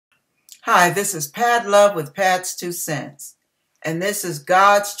Hi, this is Pat Love with Pat's 2 Cents, and this is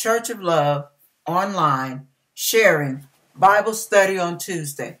God's Church of Love online sharing Bible study on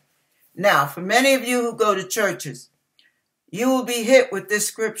Tuesday. Now, for many of you who go to churches, you will be hit with this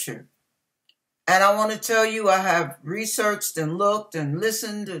scripture. And I want to tell you, I have researched and looked and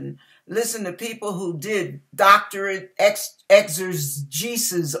listened to people who did doctorate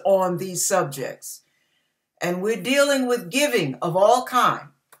exegesis on these subjects. And we're dealing with giving of all kinds.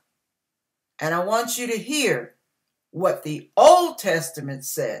 And I want you to hear what the Old Testament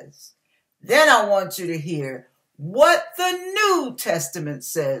says. Then I want you to hear what the New Testament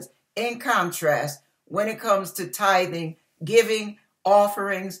says in contrast when it comes to tithing, giving,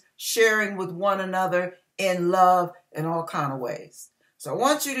 offerings, sharing with one another in love and all kinds of ways. So I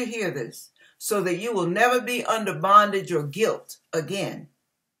want you to hear this so that you will never be under bondage or guilt again.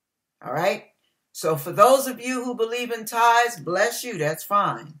 All right? So for those of you who believe in tithes, bless you, that's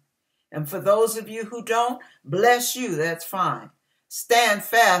fine. And for those of you who don't, bless you, that's fine. Stand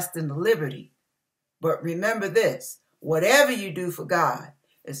fast in the liberty. But remember this, whatever you do for God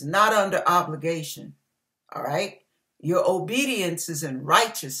is not under obligation, all right? Your obedience is in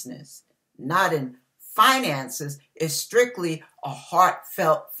righteousness, not in finances. It's strictly a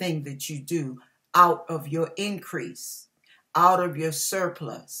heartfelt thing that you do out of your increase, out of your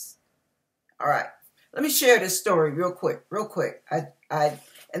surplus. All right, let me share this story real quick.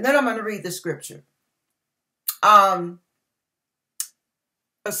 And then I'm going to read the scripture.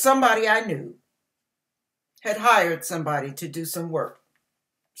 Somebody I knew had hired somebody to do some work.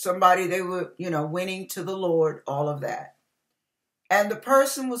 Somebody they were, winning to the Lord, all of that. And the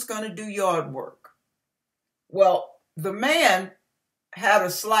person was going to do yard work. Well, the man had a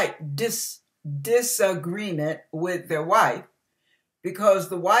slight disagreement with their wife because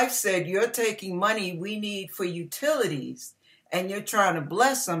the wife said, "You're taking money we need for utilities and you're trying to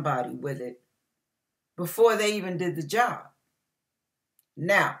bless somebody with it before they even did the job."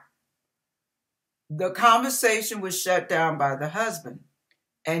 Now, the conversation was shut down by the husband,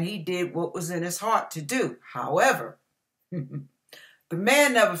 and he did what was in his heart to do. However, the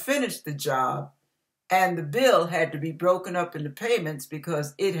man never finished the job, and the bill had to be broken up into payments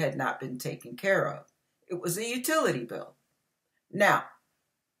because it had not been taken care of. It was a utility bill. Now,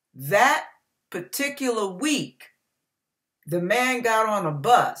 that particular week, the man got on a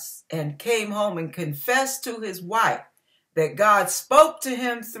bus and came home and confessed to his wife that God spoke to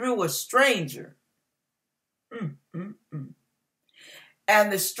him through a stranger.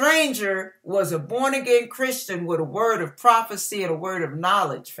 And the stranger was a born-again Christian with a word of prophecy and a word of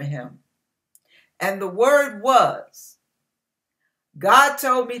knowledge for him. And the word was, "God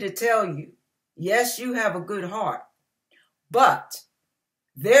told me to tell you, yes, you have a good heart, but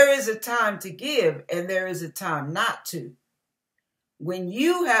there is a time to give and there is a time not to. When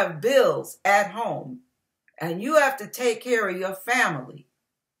you have bills at home and you have to take care of your family,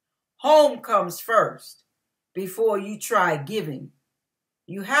 home comes first before you try giving.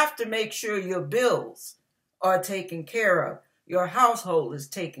 You have to make sure your bills are taken care of. Your household is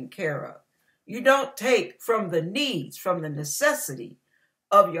taken care of. You don't take from the needs, from the necessity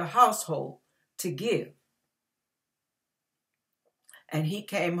of your household to give." And he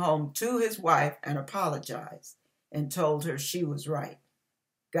came home to his wife and apologized and told her she was right.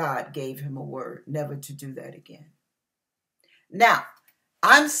 God gave him a word never to do that again. Now,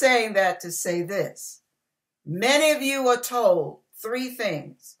 I'm saying that to say this. Many of you are told 3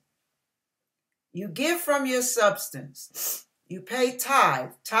 things. You give from your substance. You pay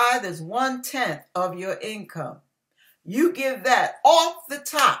tithe. Tithe is 1/10 of your income. You give that off the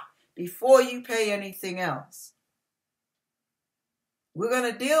top before you pay anything else. We're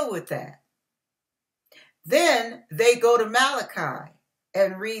going to deal with that. Then they go to Malachi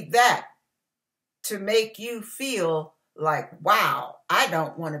and read that to make you feel like, wow, I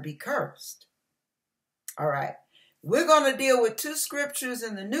don't want to be cursed. All right. We're going to deal with 2 scriptures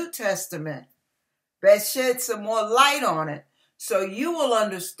in the New Testament that shed some more light on it so you will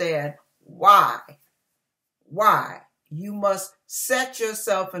understand why you must set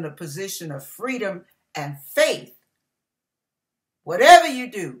yourself in a position of freedom and faith. Whatever you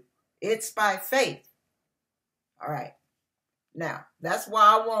do, it's by faith. All right. Now, that's why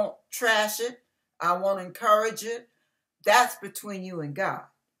I won't trash it. I won't encourage it. That's between you and God.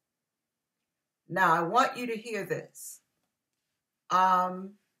 Now, I want you to hear this.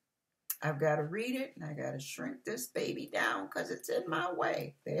 I've got to read it, and I got to shrink this baby down because it's in my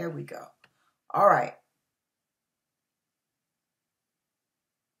way. There we go. All right.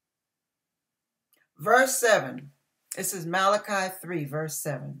 Verse 7. This is Malachi 3, verse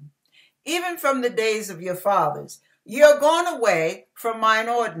 7. "Even from the days of your fathers, Ye are gone away from mine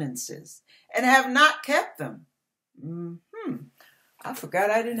ordinances, and have not kept them. I forgot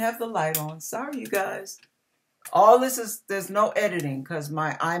I didn't have the light on. Sorry, you guys. All this is, there's no editing because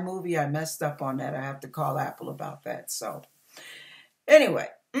my iMovie, I messed up on that. I have to call Apple about that. So, anyway,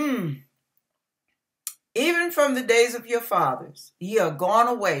 even from the days of your fathers, ye are gone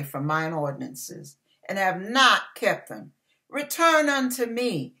away from mine ordinances, and have not kept them. Return unto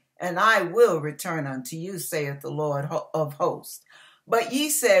me, and I will return unto you, saith the Lord of hosts. But ye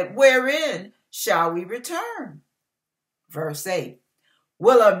said, wherein shall we return? Verse 8.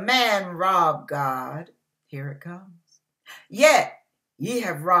 Will a man rob God? Here it comes. Yet ye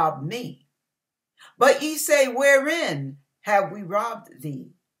have robbed me. But ye say, wherein have we robbed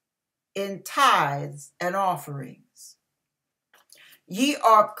thee? In tithes and offerings. Ye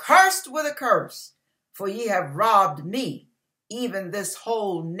are cursed with a curse, for ye have robbed me, even this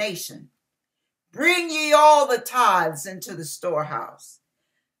whole nation. Bring ye all the tithes into the storehouse,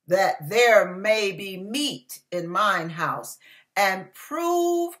 that there may be meat in mine house, and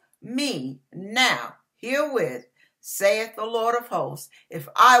prove me now herewith, saith the Lord of hosts, if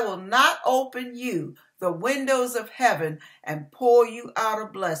I will not open you the windows of heaven and pour you out a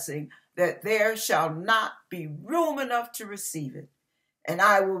blessing, that there shall not be room enough to receive it. And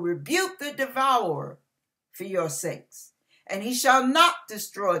I will rebuke the devourer for your sakes, and he shall not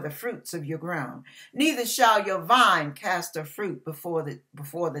destroy the fruits of your ground, neither shall your vine cast her fruit before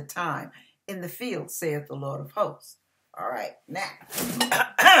the time in the field, saith the Lord of hosts. All right, now,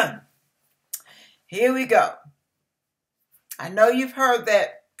 here we go. I know you've heard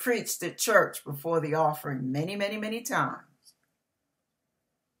that preached at church before the offering many, many, many times.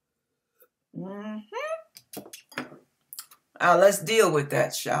 Now, let's deal with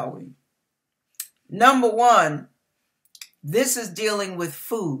that, shall we? Number one, this is dealing with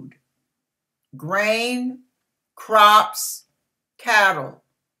food, grain, crops, cattle,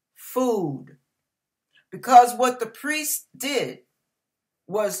 food. Because what the priests did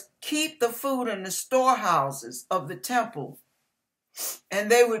was keep the food in the storehouses of the temple, and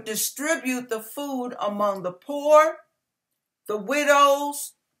they would distribute the food among the poor, the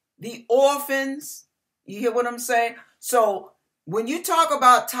widows, the orphans. You hear what I'm saying? So when you talk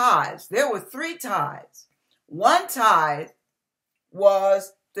about tithes, there were 3 tithes. One tithe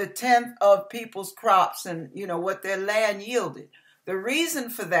was the 10th of people's crops and, what their land yielded. The reason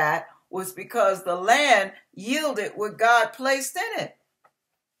for that was because the land yielded what God placed in it.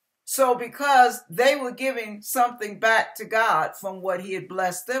 So because they were giving something back to God from what he had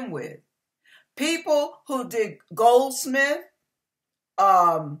blessed them with. People who did goldsmith,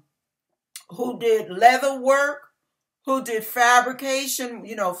 who did leather work, who did fabrication,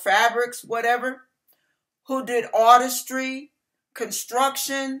 fabrics, whatever, who did artistry,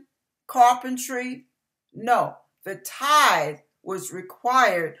 construction, carpentry. No, the tithe was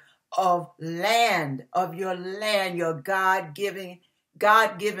required of land, of your land, your God-given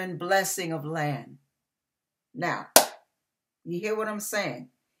blessing of land. Now, you hear what I'm saying?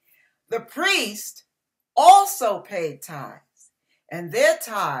 The priest also paid tithes, and their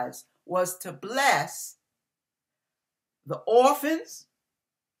tithes was to bless the orphans,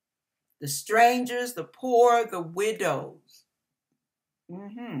 the strangers, the poor, the widows.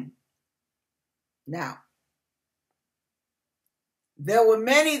 Now, there were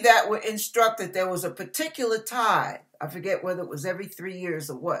many that were instructed. There was a particular tithe. I forget whether it was every 3 years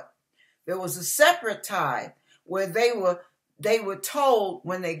or what. There was a separate tithe where they were told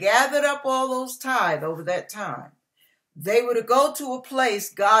when they gathered up all those tithe over that time, they were to go to a place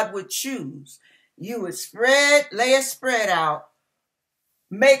God would choose. You would lay a spread out,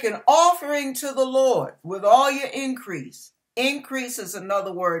 make an offering to the Lord with all your increase. Increase is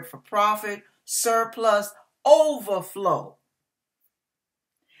another word for profit, surplus, overflow.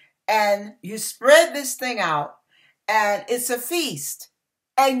 And you spread this thing out, and it's a feast.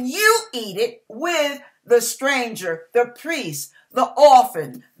 And you eat it with the stranger, the priest, the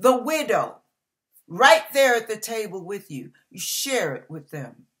orphan, the widow, right there at the table with you. You share it with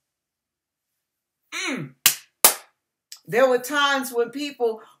them. There were times when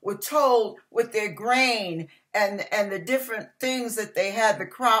people were told with their grain and the different things that they had, the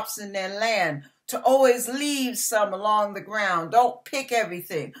crops in their land, to always leave some along the ground. Don't pick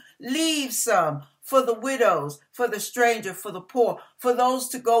everything. Leave some for the widows, for the stranger, for the poor, for those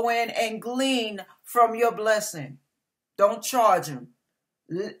to go in and glean from your blessing. Don't charge them.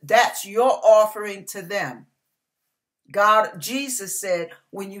 That's your offering to them. Jesus said,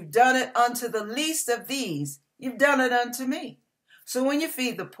 when you've done it unto the least of these, you've done it unto me. So when you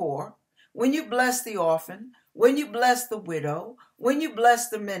feed the poor, when you bless the orphan, when you bless the widow, when you bless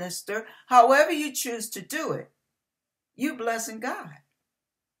the minister, however you choose to do it, you're blessing God.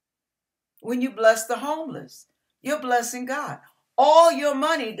 When you bless the homeless, you're blessing God. All your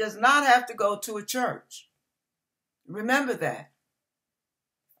money does not have to go to a church. Remember that.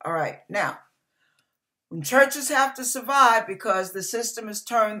 All right. Now, when churches have to survive because the system has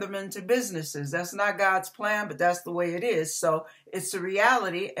turned them into businesses, that's not God's plan, but that's the way it is. So it's a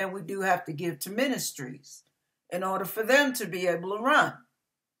reality, and we do have to give to ministries in order for them to be able to run.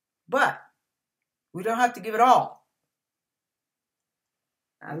 But we don't have to give it all.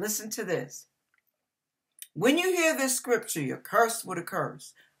 Now listen to this. When you hear this scripture, you're cursed with a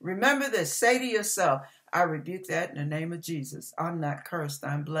curse. Remember this. Say to yourself, I rebuke that in the name of Jesus. I'm not cursed.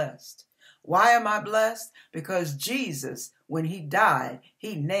 I'm blessed. Why am I blessed? Because Jesus, when he died,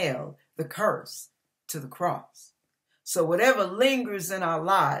 he nailed the curse to the cross. So whatever lingers in our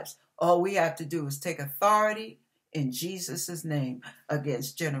lives, all we have to do is take authority in Jesus' name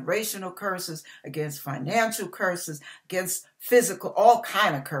against generational curses, against financial curses, against physical, all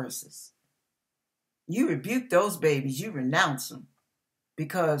kind of curses. You rebuke those babies, you renounce them,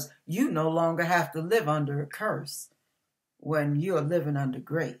 because you no longer have to live under a curse when you're living under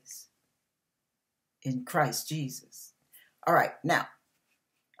grace in Christ Jesus. All right, now,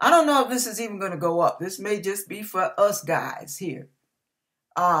 I don't know if this is even going to go up. This may just be for us guys here.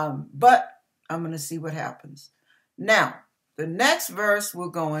 But I'm going to see what happens. Now, the next verse we're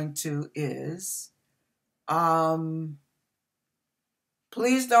going to is,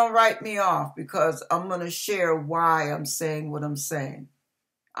 please don't write me off, because I'm going to share why I'm saying what I'm saying.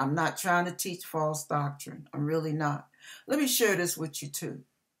 I'm not trying to teach false doctrine. I'm really not. Let me share this with you too.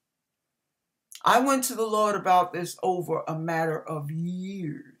 I went to the Lord about this over a matter of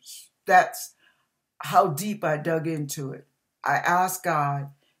years. That's how deep I dug into it. I asked God,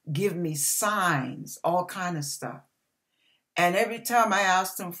 give me signs, all kind of stuff. And every time I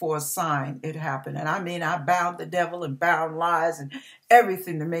asked him for a sign, it happened. And I bound the devil and bound lies and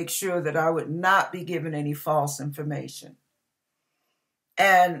everything to make sure that I would not be given any false information.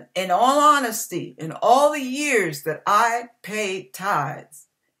 And in all honesty, in all the years that I paid tithes,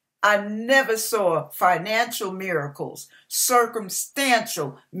 I never saw financial miracles,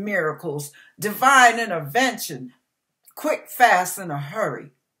 circumstantial miracles, divine intervention, quick, fast, in a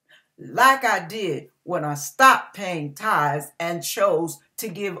hurry, like I did when I stopped paying tithes and chose to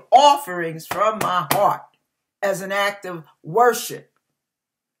give offerings from my heart as an act of worship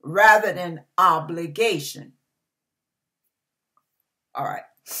rather than obligation. All right.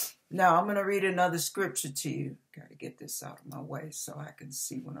 Now I'm going to read another scripture to you. Got to get this out of my way so I can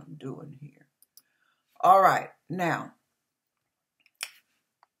see what I'm doing here. All right. Now,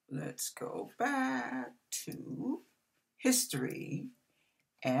 let's go back to history.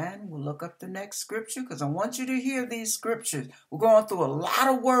 And we'll look up the next scripture, because I want you to hear these scriptures. We're going through a lot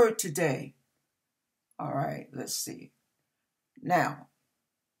of word today. All right, let's see. Now,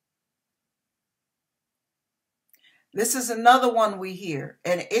 this is another one we hear,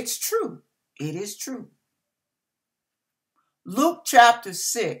 and it's true. It is true. Luke chapter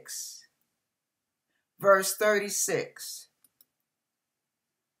 6, verse 36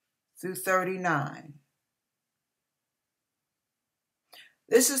 through 39.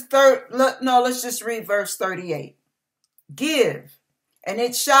 This is let's just read verse 38. Give, and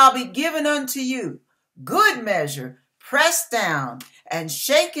it shall be given unto you, good measure, pressed down and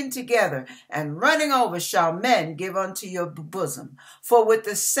shaken together and running over shall men give unto your bosom. For with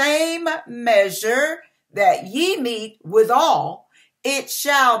the same measure that ye meet withal, it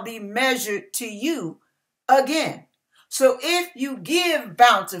shall be measured to you again. So if you give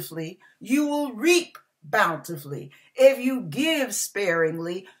bountifully, you will reap bountifully. If you give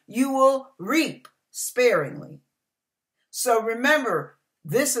sparingly, you will reap sparingly. So remember,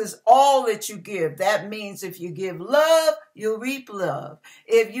 this is all that you give. That means if you give love, you'll reap love.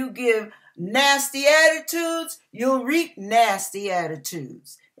 If you give nasty attitudes, you'll reap nasty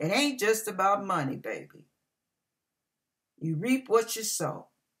attitudes. It ain't just about money, baby. You reap what you sow.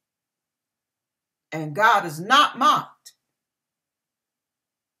 And God is not mocked.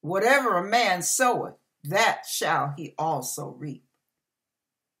 Whatever a man soweth, that shall he also reap.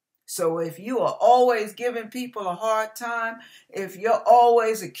 So if you are always giving people a hard time, if you're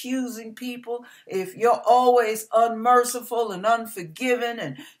always accusing people, if you're always unmerciful and unforgiving,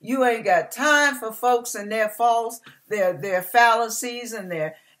 and you ain't got time for folks and their faults, their fallacies and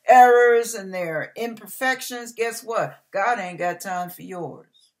their errors and their imperfections, guess what? God ain't got time for yours.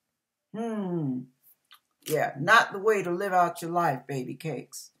 Yeah, not the way to live out your life, baby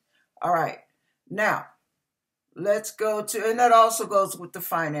cakes. All right. Now, let's go to, and that also goes with the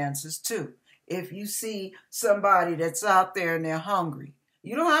finances too. If you see somebody that's out there and they're hungry,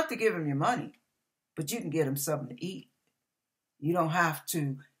 you don't have to give them your money, but you can get them something to eat. You don't have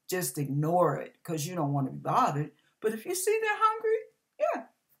to just ignore it because you don't want to be bothered. But if you see they're hungry, yeah.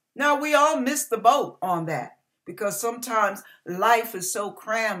 Now, we all miss the boat on that because sometimes life is so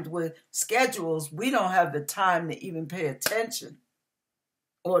crammed with schedules, we don't have the time to even pay attention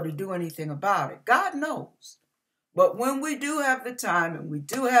or to do anything about it. God knows. But when we do have the time and we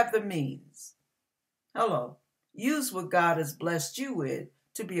do have the means, hello, use what God has blessed you with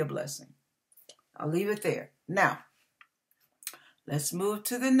to be a blessing. I'll leave it there. Now, let's move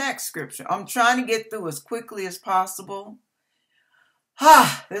to the next scripture. I'm trying to get through as quickly as possible.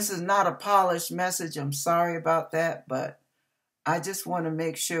 This is not a polished message. I'm sorry about that, but I just want to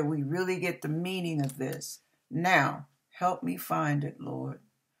make sure we really get the meaning of this. Now, help me find it, Lord.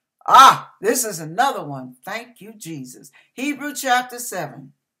 This is another one. Thank you, Jesus. Hebrews chapter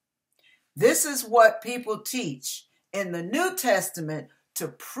 7. This is what people teach in the New Testament to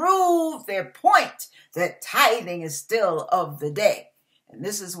prove their point that tithing is still of the day. And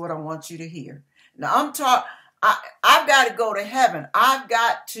this is what I want you to hear. Now, I've got to go to heaven. I've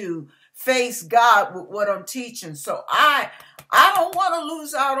got to face God with what I'm teaching. So I don't want to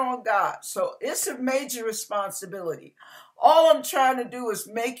lose out on God. So it's a major responsibility. All I'm trying to do is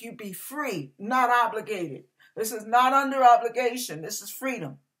make you be free, not obligated. This is not under obligation. This is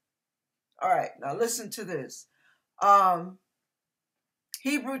freedom. All right, now listen to this.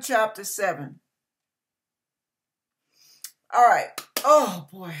 Hebrew chapter 7. All right. Oh,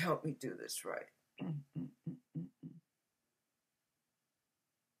 boy, help me do this right.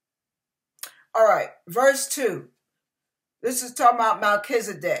 All right, verse 2. This is talking about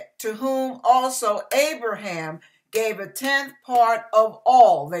Melchizedek, to whom also Abraham gave a tenth part of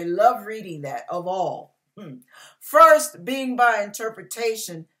all. They love reading that, of all. First, being by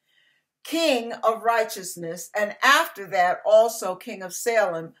interpretation, king of righteousness, and after that, also king of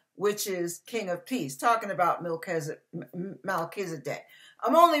Salem, which is king of peace. Talking about Melchizedek.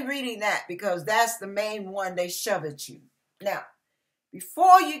 I'm only reading that because that's the main one they shove at you. Now,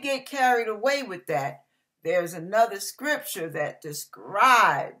 before you get carried away with that, there's another scripture that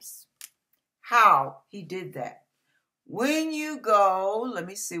describes how he did that. When you go, let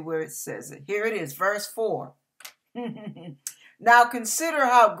me see where it says it. Here it is, verse 4. Now consider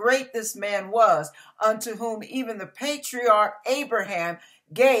how great this man was, unto whom even the patriarch Abraham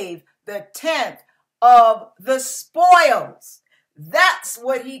gave the tenth of the spoils. That's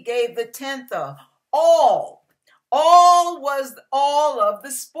what he gave the tenth of. All was all of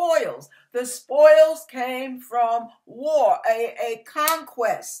the spoils. The spoils came from war, a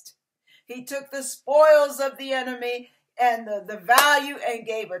conquest. He took the spoils of the enemy and the value and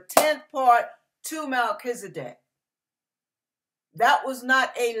gave a tenth part to Melchizedek. That was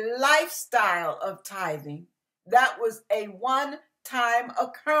not a lifestyle of tithing. That was a one-time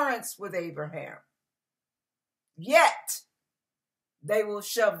occurrence with Abraham. Yet, they will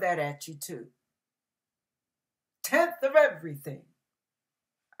shove that at you too. Tenth of everything.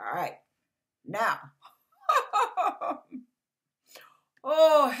 All right. Now,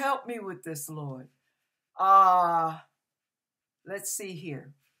 oh, help me with this, Lord. Let's see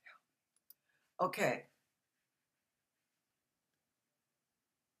here. Okay.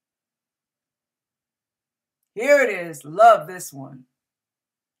 Here it is. Love this one.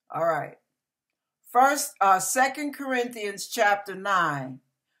 All right. First, 2 Corinthians chapter 9,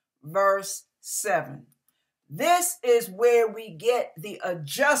 verse 7. This is where we get the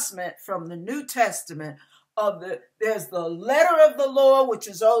adjustment from the New Testament there's the letter of the Lord, which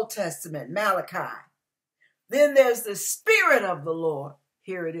is Old Testament, Malachi. Then there's the Spirit of the Lord.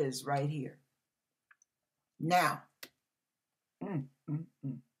 Here it is right here. Now,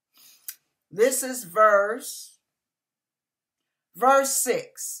 this is verse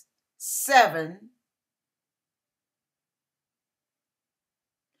 6, 7,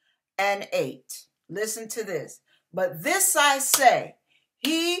 and 8. Listen to this. But this I say,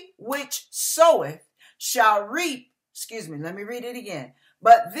 he which soweth shall reap. Let me read it again.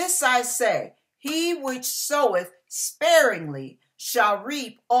 But this I say, he which soweth sparingly shall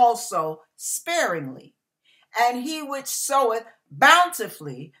reap also sparingly. And he which soweth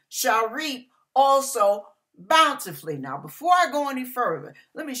bountifully shall reap also bountifully. Now, before I go any further,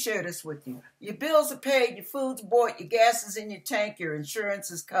 let me share this with you. Your bills are paid, your food's bought, your gas is in your tank, your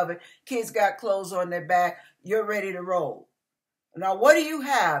insurance is covered, kids got clothes on their back, you're ready to roll. Now, what do you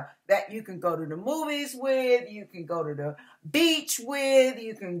have that you can go to the movies with, you can go to the beach with,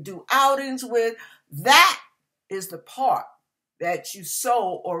 you can do outings with? That is the part that you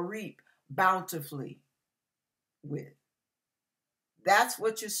sow or reap bountifully with. That's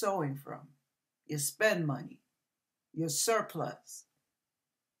what you're sowing from. You spend money, your surplus.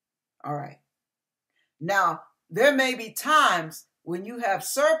 All right. Now, there may be times when you have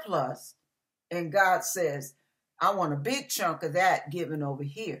surplus and God says, I want a big chunk of that given over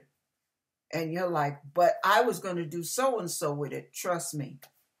here. And you're like, but I was going to do so-and-so with it. Trust me.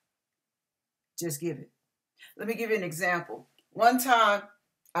 Just give it. Let me give you an example. One time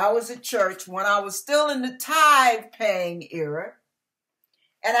I was at church when I was still in the tithe paying era,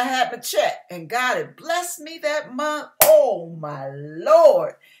 and I had my check, and God had blessed me that month. Oh my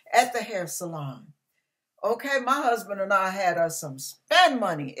Lord, at the hair salon. Okay, my husband and I had us some spend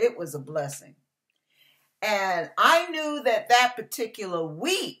money. It was a blessing. And I knew that that particular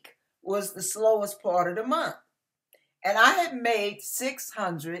week was the slowest part of the month. And I had made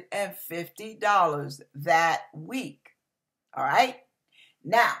 $650 that week. All right.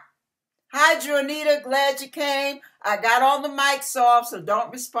 Now, hi, Joanita. Glad you came. I got all the mics off, so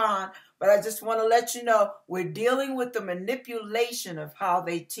don't respond. But I just want to let you know we're dealing with the manipulation of how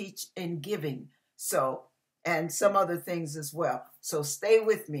they teach in giving. So, and some other things as well. So stay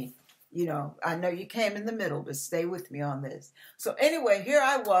with me. You know, I know you came in the middle, but stay with me on this. So anyway, here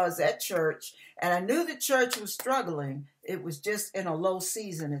I was at church, and I knew the church was struggling. It was just in a low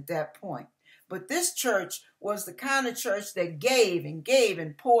season at that point. But this church was the kind of church that gave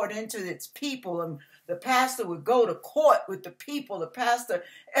and poured into its people. And the pastor would go to court with the people. The pastor,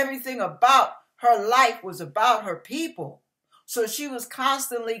 everything about her life was about her people. So she was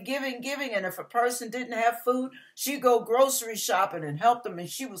constantly giving. And if a person didn't have food, she'd go grocery shopping and help them. And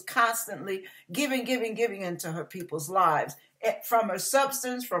she was constantly giving into her people's lives. From her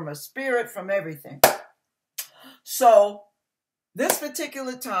substance, from her spirit, from everything. So this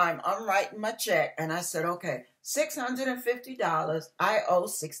particular time, I'm writing my check. And I said, okay, $650. I owe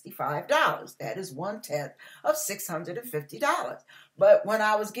 $65. That is 1/10 of $650. But when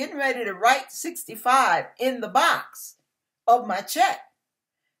I was getting ready to write 65 in the box of my check,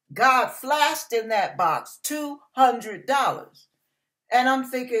 God flashed in that box $200. And I'm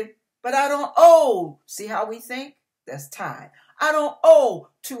thinking, but I don't owe. See how we think? That's tithe. I don't owe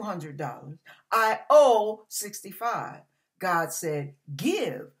 $200. I owe 65. God said,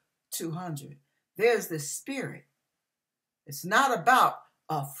 give 200. There's the spirit. It's not about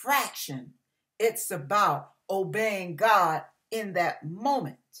a fraction. It's about obeying God in that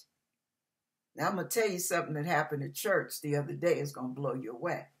moment. Now, I'm going to tell you something that happened at church the other day. It's going to blow you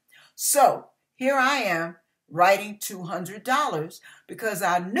away. So here I am writing $200 because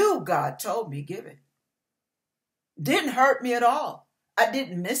I knew God told me give it. Didn't hurt me at all. I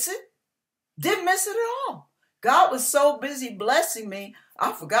didn't miss it. Didn't miss it at all. God was so busy blessing me,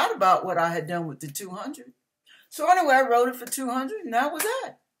 I forgot about what I had done with the 200. So anyway, I wrote it for 200, and that was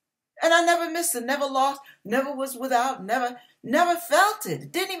it. And I never missed it, never lost, never was without, never felt it.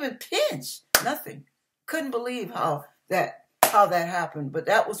 It didn't even pinch, nothing. Couldn't believe how that happened. But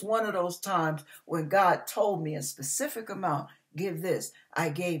that was one of those times when God told me a specific amount, give this. I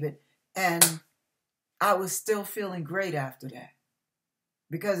gave it, and I was still feeling great after that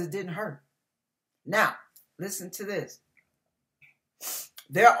because it didn't hurt. Now, listen to this.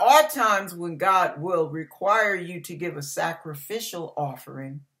 There are times when God will require you to give a sacrificial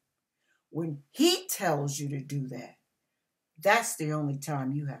offering. When he tells you to do that, that's the only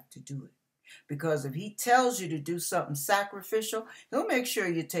time you have to do it. Because if he tells you to do something sacrificial, he'll make sure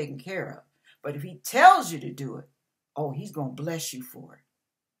you're taken care of. But if he tells you to do it, oh, he's going to bless you for it.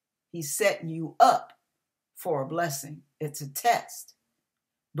 He's setting you up for a blessing. It's a test.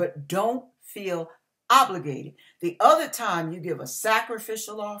 But don't feel obligated. The other time you give a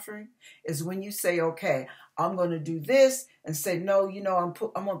sacrificial offering is when you say, okay, I'm going to do this, and say, no, I'm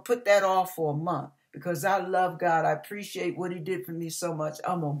going to put that off for a month because I love God. I appreciate what he did for me so much.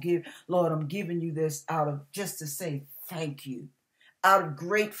 I'm going to give, Lord, I'm giving you this out of just to say thank you, out of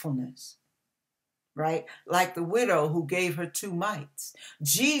gratefulness, right? Like the widow who gave her 2 mites.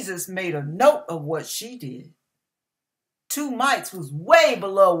 Jesus made a note of what she did. 2 mites was way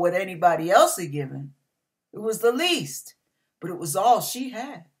below what anybody else had given. It was the least, but it was all she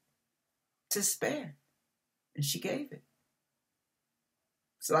had to spare. And she gave it.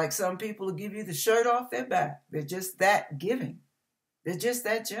 It's like some people will give you the shirt off their back. They're just that giving. They're just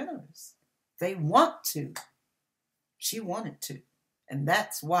that generous. They want to. She wanted to. And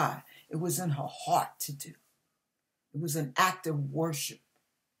that's why it was in her heart to do. It was an act of worship.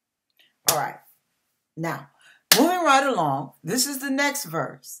 All right. Now, moving right along, this is the next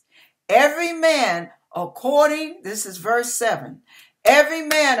verse. Every man according, this is verse 7, every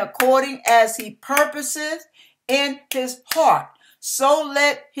man according as he purposeth in his heart, so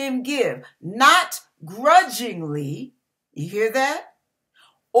let him give, not grudgingly, you hear that?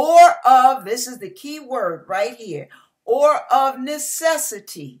 Or of, this is the key word right here, or of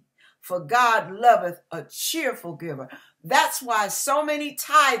necessity, for God loveth a cheerful giver. That's why so many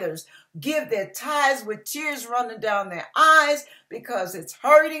tithers give their tithes with tears running down their eyes, because it's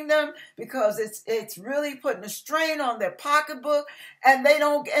hurting them, because it's really putting a strain on their pocketbook, and they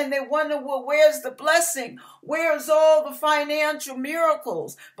wonder, well, where's the blessing? Where's all the financial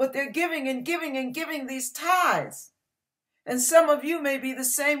miracles? But they're giving and giving and giving these tithes. And some of you may be the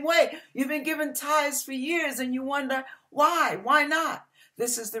same way. You've been giving tithes for years and you wonder, why? Why not?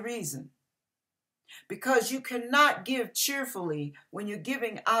 This is the reason. Because you cannot give cheerfully when you're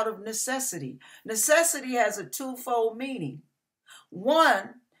giving out of necessity. Necessity has a twofold meaning.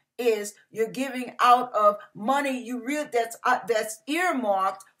 One is you're giving out of money that's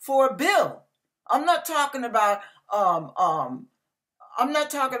earmarked for a bill. I'm not talking about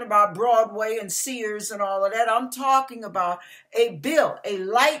Broadway and Sears and all of that. I'm talking about a bill, a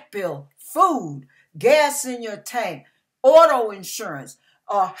light bill, food, gas in your tank, auto insurance,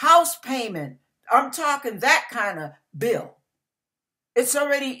 a house payment. I'm talking that kind of bill. It's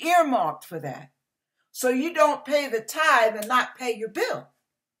already earmarked for that. So you don't pay the tithe and not pay your bill.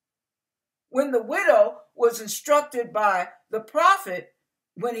 When the widow was instructed by the prophet,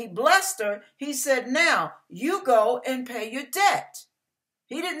 when he blessed her, he said, now you go and pay your debt.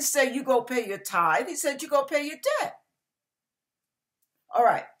 He didn't say you go pay your tithe. He said you go pay your debt. All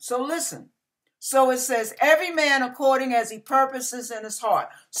right, so listen. So it says, every man according as he purposes in his heart.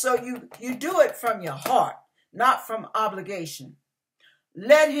 So you do it from your heart, not from obligation.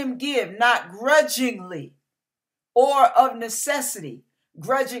 Let him give, not grudgingly or of necessity.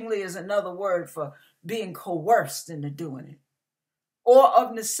 Grudgingly is another word for being coerced into doing it. Or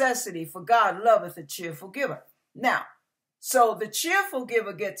of necessity, for God loveth a cheerful giver. Now, so the cheerful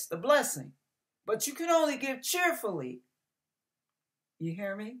giver gets the blessing, but you can only give cheerfully. You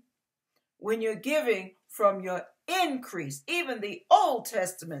hear me? When you're giving from your increase. Even the Old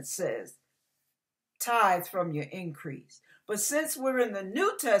Testament says, tithe from your increase. But since we're in the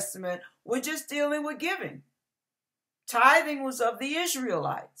New Testament, we're just dealing with giving. Tithing was of the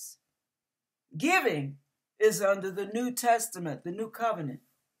Israelites. Giving is under the New Testament, the New Covenant.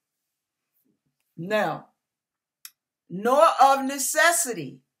 Now, nor of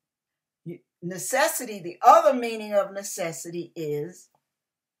necessity. Necessity, the other meaning of necessity is,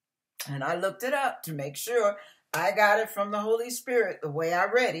 and I looked it up to make sure I got it from the Holy Spirit the way I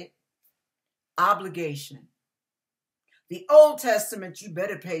read it, obligation. The Old Testament, you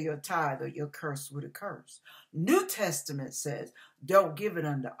better pay your tithe or you're cursed with a curse. New Testament says, don't give it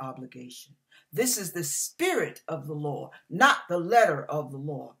under obligation. This is the spirit of the law, not the letter of the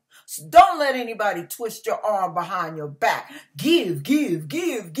law. So don't let anybody twist your arm behind your back. Give, give,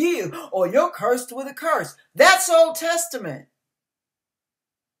 give, give, or you're cursed with a curse. That's Old Testament.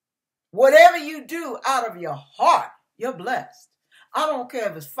 Whatever you do out of your heart, you're blessed. I don't care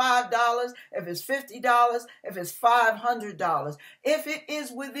if it's $5, if it's $50, if it's $500. If it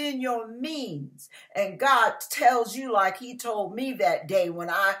is within your means, and God tells you, like he told me that day when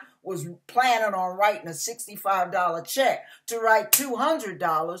I was planning on writing a $65 check to write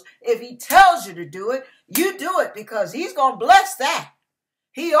 $200, if he tells you to do it, you do it, because he's going to bless that.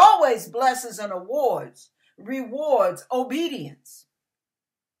 He always blesses and rewards obedience.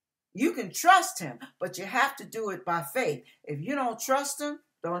 You can trust him, but you have to do it by faith. If you don't trust him,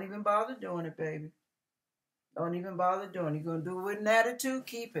 don't even bother doing it, baby. Don't even bother doing it. You're going to do it with an attitude,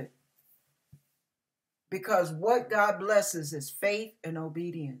 keep it. Because what God blesses is faith and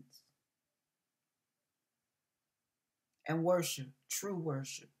obedience. And worship, true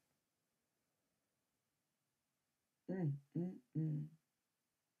worship.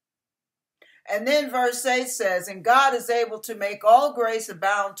 And then verse 8 says, and God is able to make all grace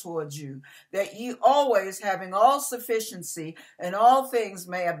abound towards you, that ye always, having all sufficiency in all things,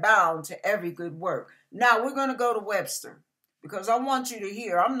 may abound to every good work. Now we're going to go to Webster, because I want you to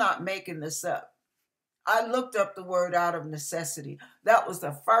hear, I'm not making this up. I looked up the word out of necessity. That was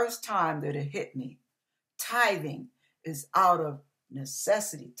the first time that it hit me. Tithing is out of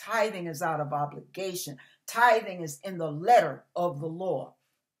necessity. Tithing is out of obligation. Tithing is in the letter of the law.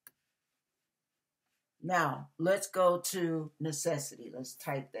 Now, let's go to necessity. Let's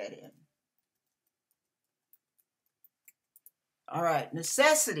type that in. All right,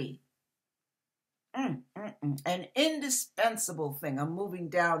 necessity. An indispensable thing. I'm moving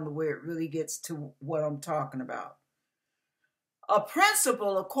down to where it really gets to what I'm talking about. A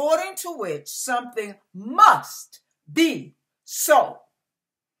principle according to which something must be so,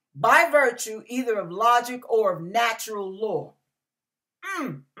 by virtue either of logic or of natural law.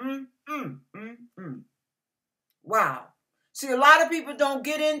 Wow. See, a lot of people don't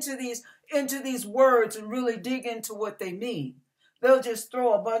get into these words and really dig into what they mean. They'll just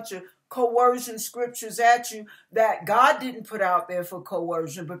throw a bunch of coercion scriptures at you that God didn't put out there for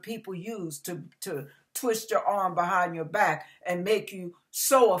coercion, but people use to twist your arm behind your back and make you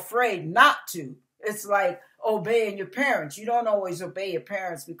so afraid not to. It's like obeying your parents. You don't always obey your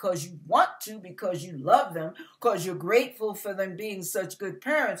parents because you want to, because you love them, because you're grateful for them being such good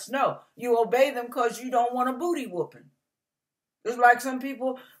parents. No, you obey them because you don't want a booty whooping. It's like some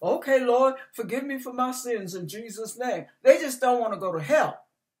people, okay, Lord, forgive me for my sins in Jesus' name. They just don't want to go to hell.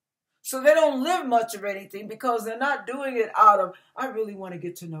 So they don't live much of anything because they're not doing it out of, I really want to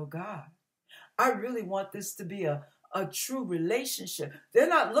get to know God. I really want this to be a true relationship. They're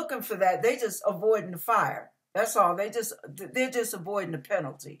not looking for that. They just avoiding the fire. That's all. They're just avoiding the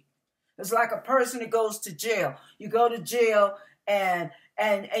penalty. It's like a person that goes to jail. You go to jail and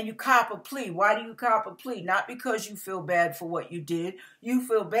you cop a plea. Why do you cop a plea? Not because you feel bad for what you did. You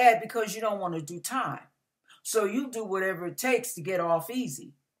feel bad because you don't want to do time. So you do whatever it takes to get off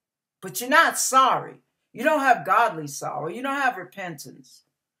easy. But you're not sorry. You don't have godly sorrow. You don't have repentance.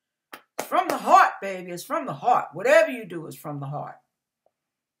 It's from the heart, baby. It's from the heart. Whatever you do is from the heart.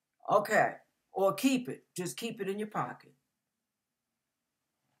 Okay. Or keep it. Just keep it in your pocket.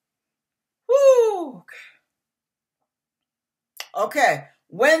 Woo. Okay.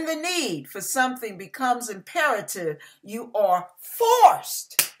 When the need for something becomes imperative, you are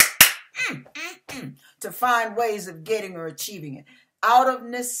forced to find ways of getting or achieving it out of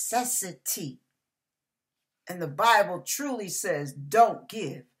necessity. And the Bible truly says, don't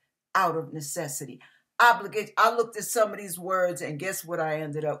give out of necessity. Obligation. I looked at some of these words and guess what I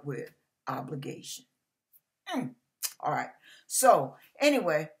ended up with? Obligation. All right. So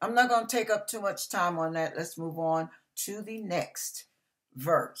anyway, I'm not going to take up too much time on that. Let's move on to the next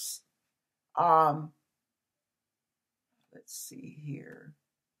verse. Let's see here.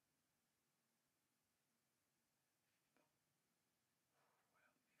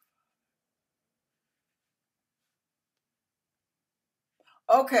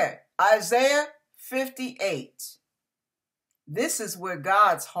 Okay, Isaiah 58. This is where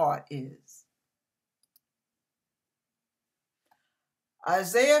God's heart is.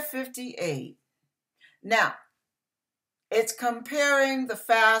 Isaiah 58. Now, it's comparing the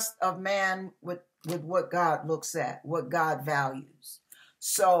fast of man with what God looks at, what God values.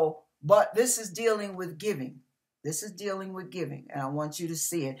 So, but this is dealing with giving. This is dealing with giving, and I want you to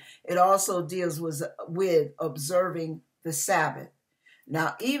see it. It also deals with observing the Sabbath.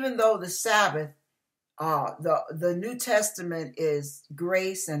 Now, even though the Sabbath, the New Testament is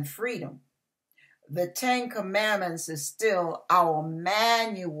grace and freedom, the Ten Commandments is still our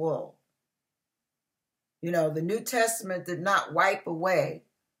manual. You know, the New Testament did not wipe away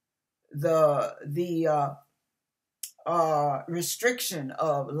the restriction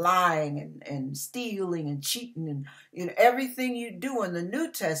of lying and stealing and cheating, and everything you do in the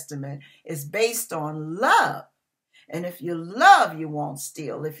New Testament is based on love. And if you love, you won't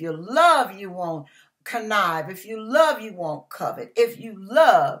steal. If you love, you won't connive. If you love, you won't covet. If you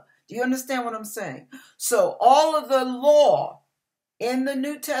love, do you understand what I'm saying? So all of the law in the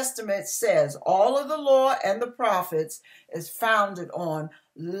New Testament says, all of the law and the prophets is founded on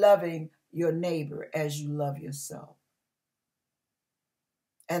loving your neighbor as you love yourself.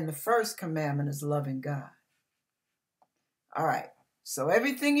 And the first commandment is loving God. All right. So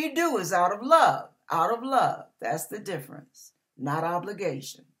everything you do is out of love. Out of love. That's the difference. Not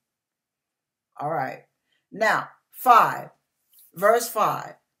obligation. All right. Now, 5. Verse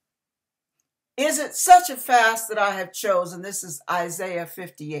 5. Is it such a fast that I have chosen? This is Isaiah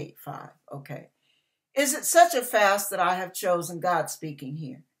 58, 5. Okay. Is it such a fast that I have chosen? God speaking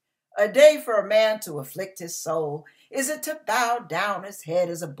here. A day for a man to afflict his soul. Is it to bow down his head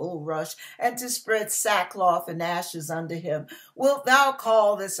as a bulrush and to spread sackcloth and ashes under him? Wilt thou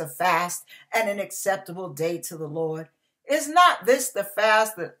call this a fast and an acceptable day to the Lord? Is not this the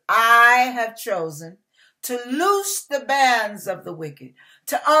fast that I have chosen? To loose the bands of the wicked,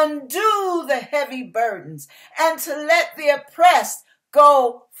 to undo the heavy burdens, and to let the oppressed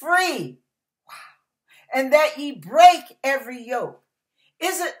go free. Wow. And that ye break every yoke.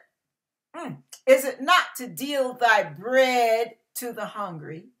 Is it not to deal thy bread to the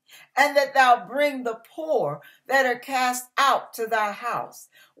hungry, and that thou bring the poor that are cast out to thy house?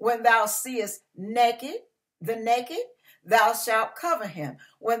 When thou seest the naked, thou shalt cover him.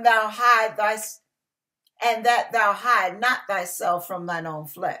 When thou hide and that thou hide not thyself from thine own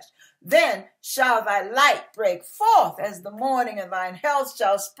flesh. Then shall thy light break forth as the morning, and thine health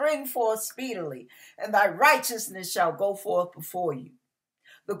shall spring forth speedily, and thy righteousness shall go forth before you.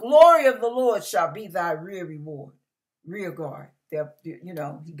 The glory of the Lord shall be thy rear guard. He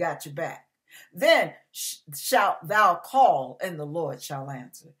got your back. Then shalt thou call, and the Lord shall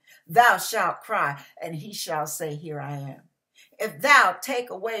answer. Thou shalt cry, and he shall say, Here I am. If thou take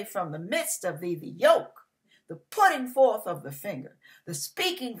away from the midst of thee the yoke, the putting forth of the finger, the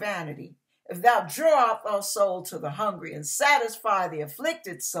speaking vanity, if thou draw out thy soul to the hungry and satisfy the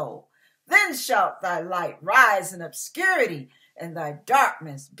afflicted soul, then shalt thy light rise in obscurity, and thy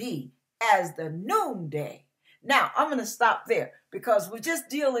darkness be as the noonday. Now, I'm going to stop there because we're just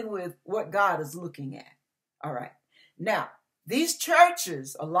dealing with what God is looking at. All right. Now, these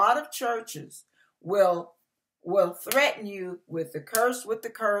churches, a lot of churches will threaten you with the curse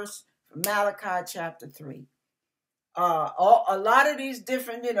from Malachi chapter 3. A lot of these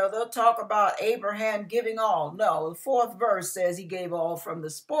different, they'll talk about Abraham giving all. No, the 4th verse says he gave all from the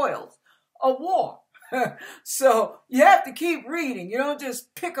spoils of war. So you have to keep reading. You don't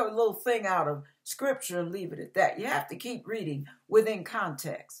just pick a little thing out of scripture and leave it at that. You have to keep reading within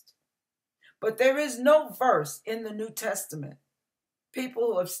context. But there is no verse in the New Testament.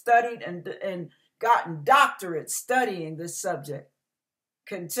 People who have studied and gotten doctorates studying this subject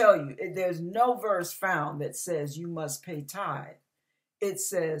can tell you there's no verse found that says you must pay tithe. It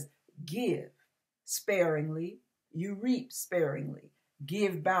says give sparingly, you reap sparingly.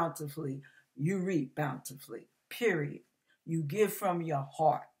 Give bountifully, you reap bountifully. Period. You give from your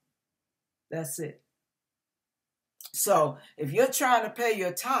heart. That's it. So if you're trying to pay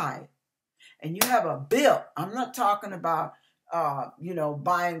your tithe and you have a bill, I'm not talking about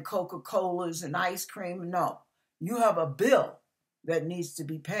buying Coca-Colas and ice cream. No, you have a bill that needs to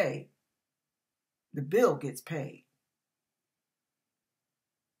be paid. The bill gets paid.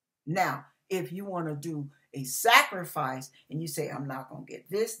 Now, if you want to do a sacrifice and you say, I'm not going to get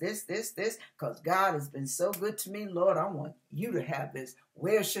this, because God has been so good to me, Lord, I want you to have this.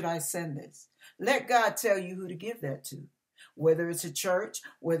 Where should I send this? Let God tell you who to give that to. Whether it's a church,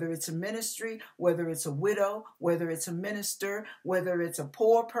 whether it's a ministry, whether it's a widow, whether it's a minister, whether it's a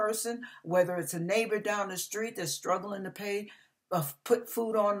poor person, whether it's a neighbor down the street that's struggling to put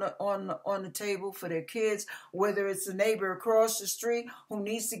food on the table for their kids, whether it's a neighbor across the street who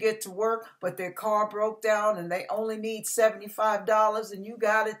needs to get to work, but their car broke down and they only need $75 and you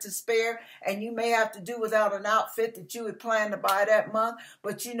got it to spare, and you may have to do without an outfit that you had planned to buy that month,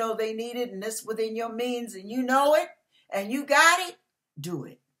 but you know they need it and it's within your means and you know it and you got it, do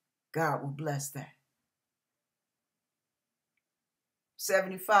it. God will bless that.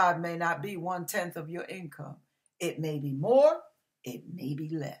 75 may not be 1/10 of your income. It may be more. It may be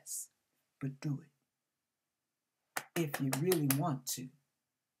less, but do it if you really want to.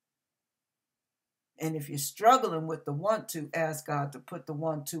 And if you're struggling with the want to, ask God to put the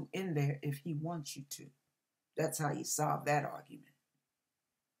want to in there if he wants you to. That's how you solve that argument.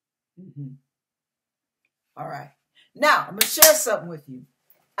 All right. Now, I'm going to share something with you.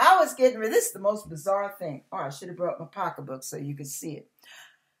 I was getting ready. This is the most bizarre thing. Oh, I should have brought my pocketbook so you could see it.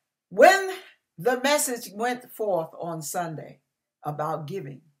 When the message went forth on Sunday about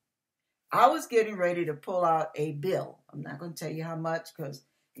giving, I was getting ready to pull out a bill. I'm not going to tell you how much because,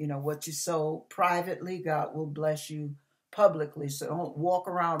 what you sow privately, God will bless you publicly. So don't walk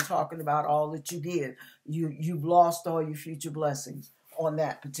around talking about all that you give. You've lost all your future blessings on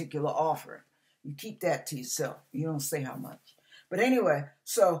that particular offering. You keep that to yourself. You don't say how much. But anyway,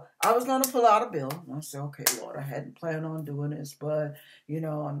 so I was going to pull out a bill. And I said, okay, Lord, I hadn't planned on doing this, but,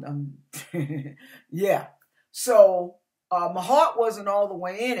 I'm yeah. So my heart wasn't all the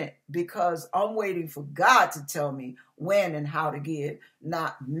way in it because I'm waiting for God to tell me when and how to give,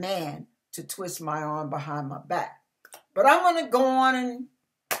 not man to twist my arm behind my back. But I'm going to go on and,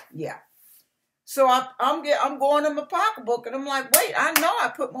 yeah. So I'm going in my pocketbook and I'm like, wait, I know I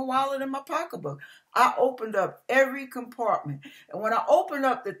put my wallet in my pocketbook. I opened up every compartment. And when I opened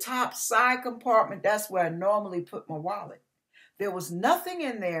up the top side compartment, that's where I normally put my wallet. There was nothing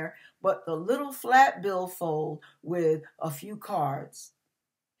in there but the little flat billfold with a few cards.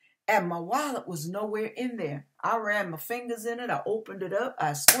 And my wallet was nowhere in there. I ran my fingers in it. I opened it up.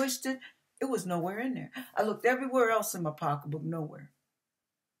 I squished it. It was nowhere in there. I looked everywhere else in my pocketbook, nowhere.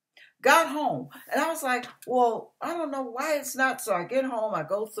 Got home, and I was like, well, I don't know why it's not. So I get home, I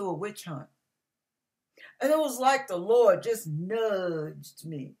go through a witch hunt. And it was like the Lord just nudged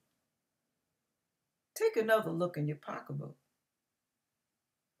me. Take another look in your pocketbook.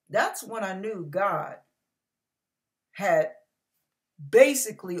 That's when I knew God had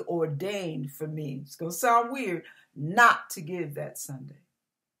basically ordained for me, it's going to sound weird, not to give that Sunday.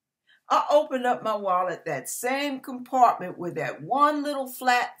 I opened up my wallet, that same compartment where that one little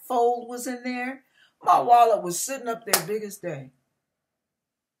flat fold was in there. My wallet was sitting up there big as day.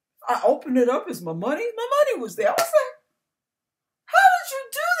 I opened it up as my money. My money was there. I was like, how did you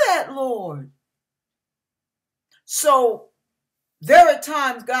do that, Lord. So there are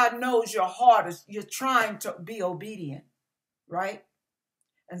times God knows your heart is, you're trying to be obedient, right?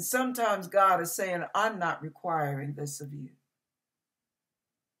 And sometimes God is saying, I'm not requiring this of you.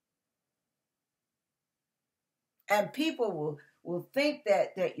 And people will think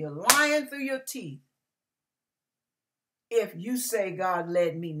that you're lying through your teeth if you say, God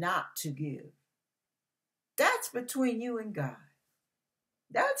led me not to give. That's between you and God.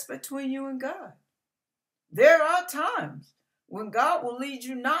 That's between you and God. There are times when God will lead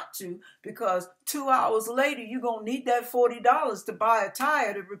you not to, because 2 hours later, you're going to need that $40 to buy a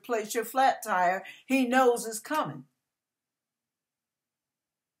tire to replace your flat tire he knows is coming.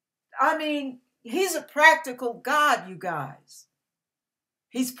 I mean, he's a practical God, you guys.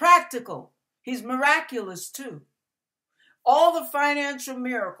 He's practical. He's miraculous too. All the financial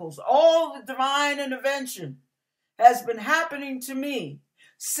miracles, all the divine intervention has been happening to me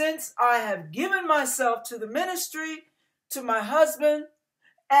since I have given myself to the ministry, to my husband,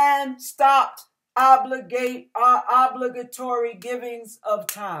 and stopped obligatory givings of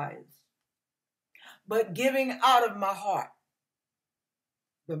tithes, but giving out of my heart.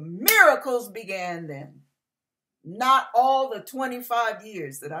 The miracles began then, not all the 25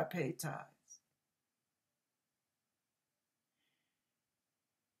 years that I paid tithes.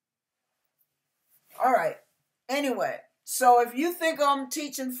 All right. Anyway, so if you think I'm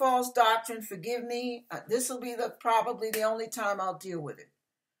teaching false doctrine, forgive me. This will be probably the only time I'll deal with it.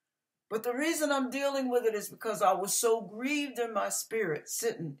 But the reason I'm dealing with it is because I was so grieved in my spirit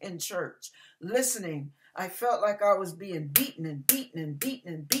sitting in church, listening. I felt like I was being beaten and beaten and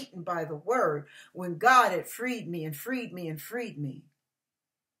beaten and beaten by the word when God had freed me and freed me and freed me.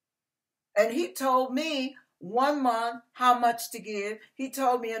 And he told me 1 month how much to give. He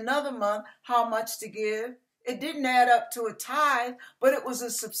told me another month how much to give. It didn't add up to a tithe, but it was a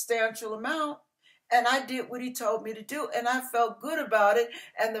substantial amount. And I did what he told me to do, and I felt good about it.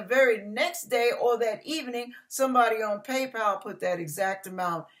 And the very next day or that evening, somebody on PayPal put that exact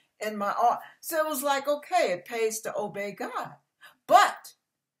amount in my arm. So it was like, okay, it pays to obey God. But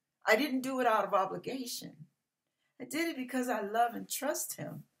I didn't do it out of obligation. I did it because I love and trust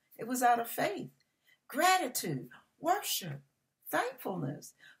him. It was out of faith, gratitude, worship,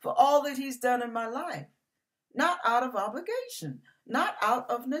 thankfulness for all that he's done in my life. Not out of obligation, not out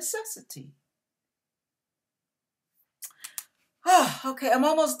of necessity. Okay, I'm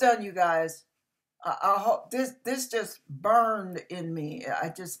almost done, you guys. I hope this just burned in me. I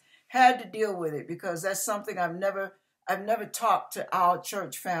just had to deal with it because that's something I've never talked to our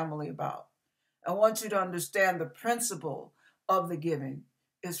church family about. I want you to understand the principle of the giving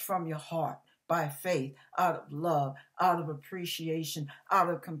is from your heart, by faith, out of love, out of appreciation, out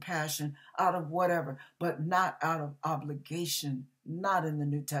of compassion, out of whatever, but not out of obligation, not in the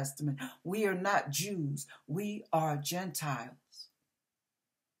New Testament. We are not Jews. We are Gentiles.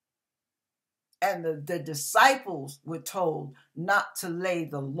 And the disciples were told not to lay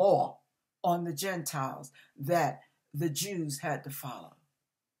the law on the Gentiles that the Jews had to follow.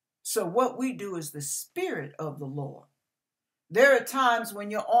 So what we do is the spirit of the Lord. There are times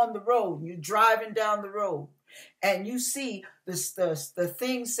when you're on the road, and you're driving down the road, and you see the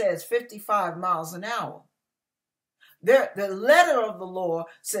thing says 55 miles an hour. The letter of the law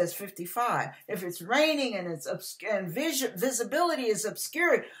says 55. If it's raining and it's and visibility is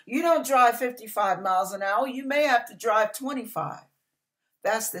obscured, you don't drive 55 miles an hour. You may have to drive 25.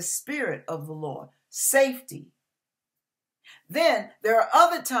 That's the spirit of the Lord. Safety. Then there are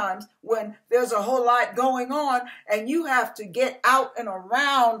other times when there's a whole lot going on and you have to get out and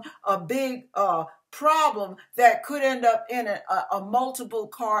around a big problem that could end up in a multiple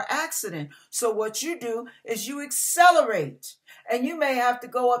car accident. So what you do is you accelerate, and you may have to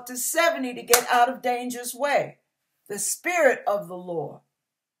go up to 70 to get out of danger's way. The spirit of the Lord.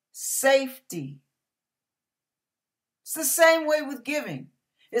 Safety. It's the same way with giving.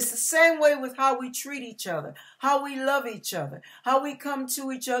 It's the same way with how we treat each other, how we love each other, how we come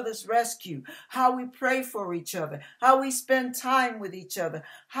to each other's rescue, how we pray for each other, how we spend time with each other,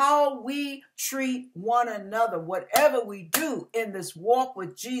 how we treat one another, whatever we do in this walk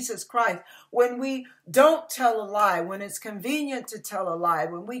with Jesus Christ. When we don't tell a lie, when it's convenient to tell a lie,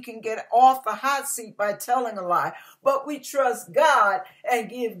 when we can get off the hot seat by telling a lie, but we trust God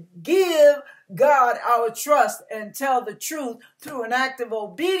and give God our trust and tell the truth through an act of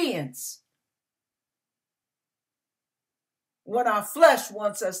obedience when our flesh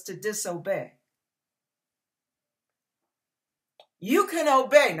wants us to disobey. You can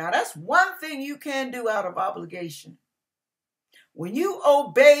obey. Now, that's one thing you can do out of obligation. When you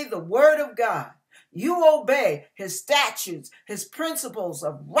obey the word of God, You obey his statutes, his principles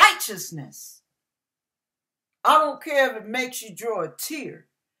of righteousness. I don't care if it makes you draw a tear.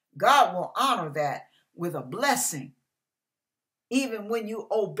 God will honor that with a blessing. Even when you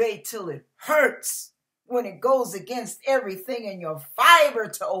obey till it hurts, when it goes against everything in your fiber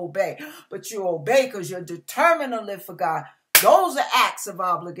to obey, but you obey because you're determined to live for God. Those are acts of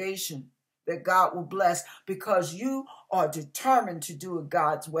obligation that God will bless because you are determined to do it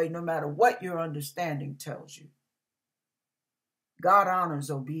God's way, no matter what your understanding tells you. God honors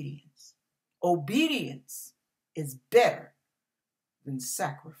obedience. Obedience is better than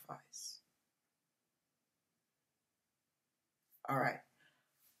sacrifice. All right.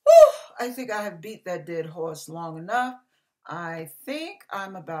 Whew, I think I have beat that dead horse long enough. I think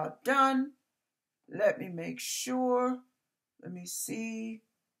I'm about done. Let me make sure. Let me see.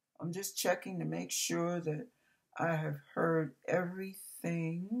 I'm just checking to make sure that I have heard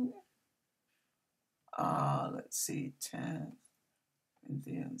everything. Let's see. 10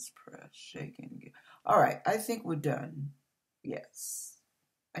 Corinthians press, shaking again. All right. I think we're done. Yes.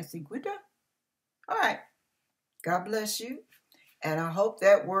 I think we're done. All right. God bless you. And I hope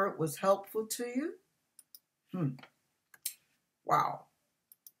that word was helpful to you. Wow.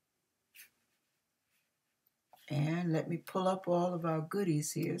 And let me pull up all of our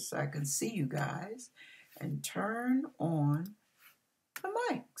goodies here so I can see you guys and turn on the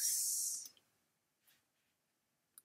mics.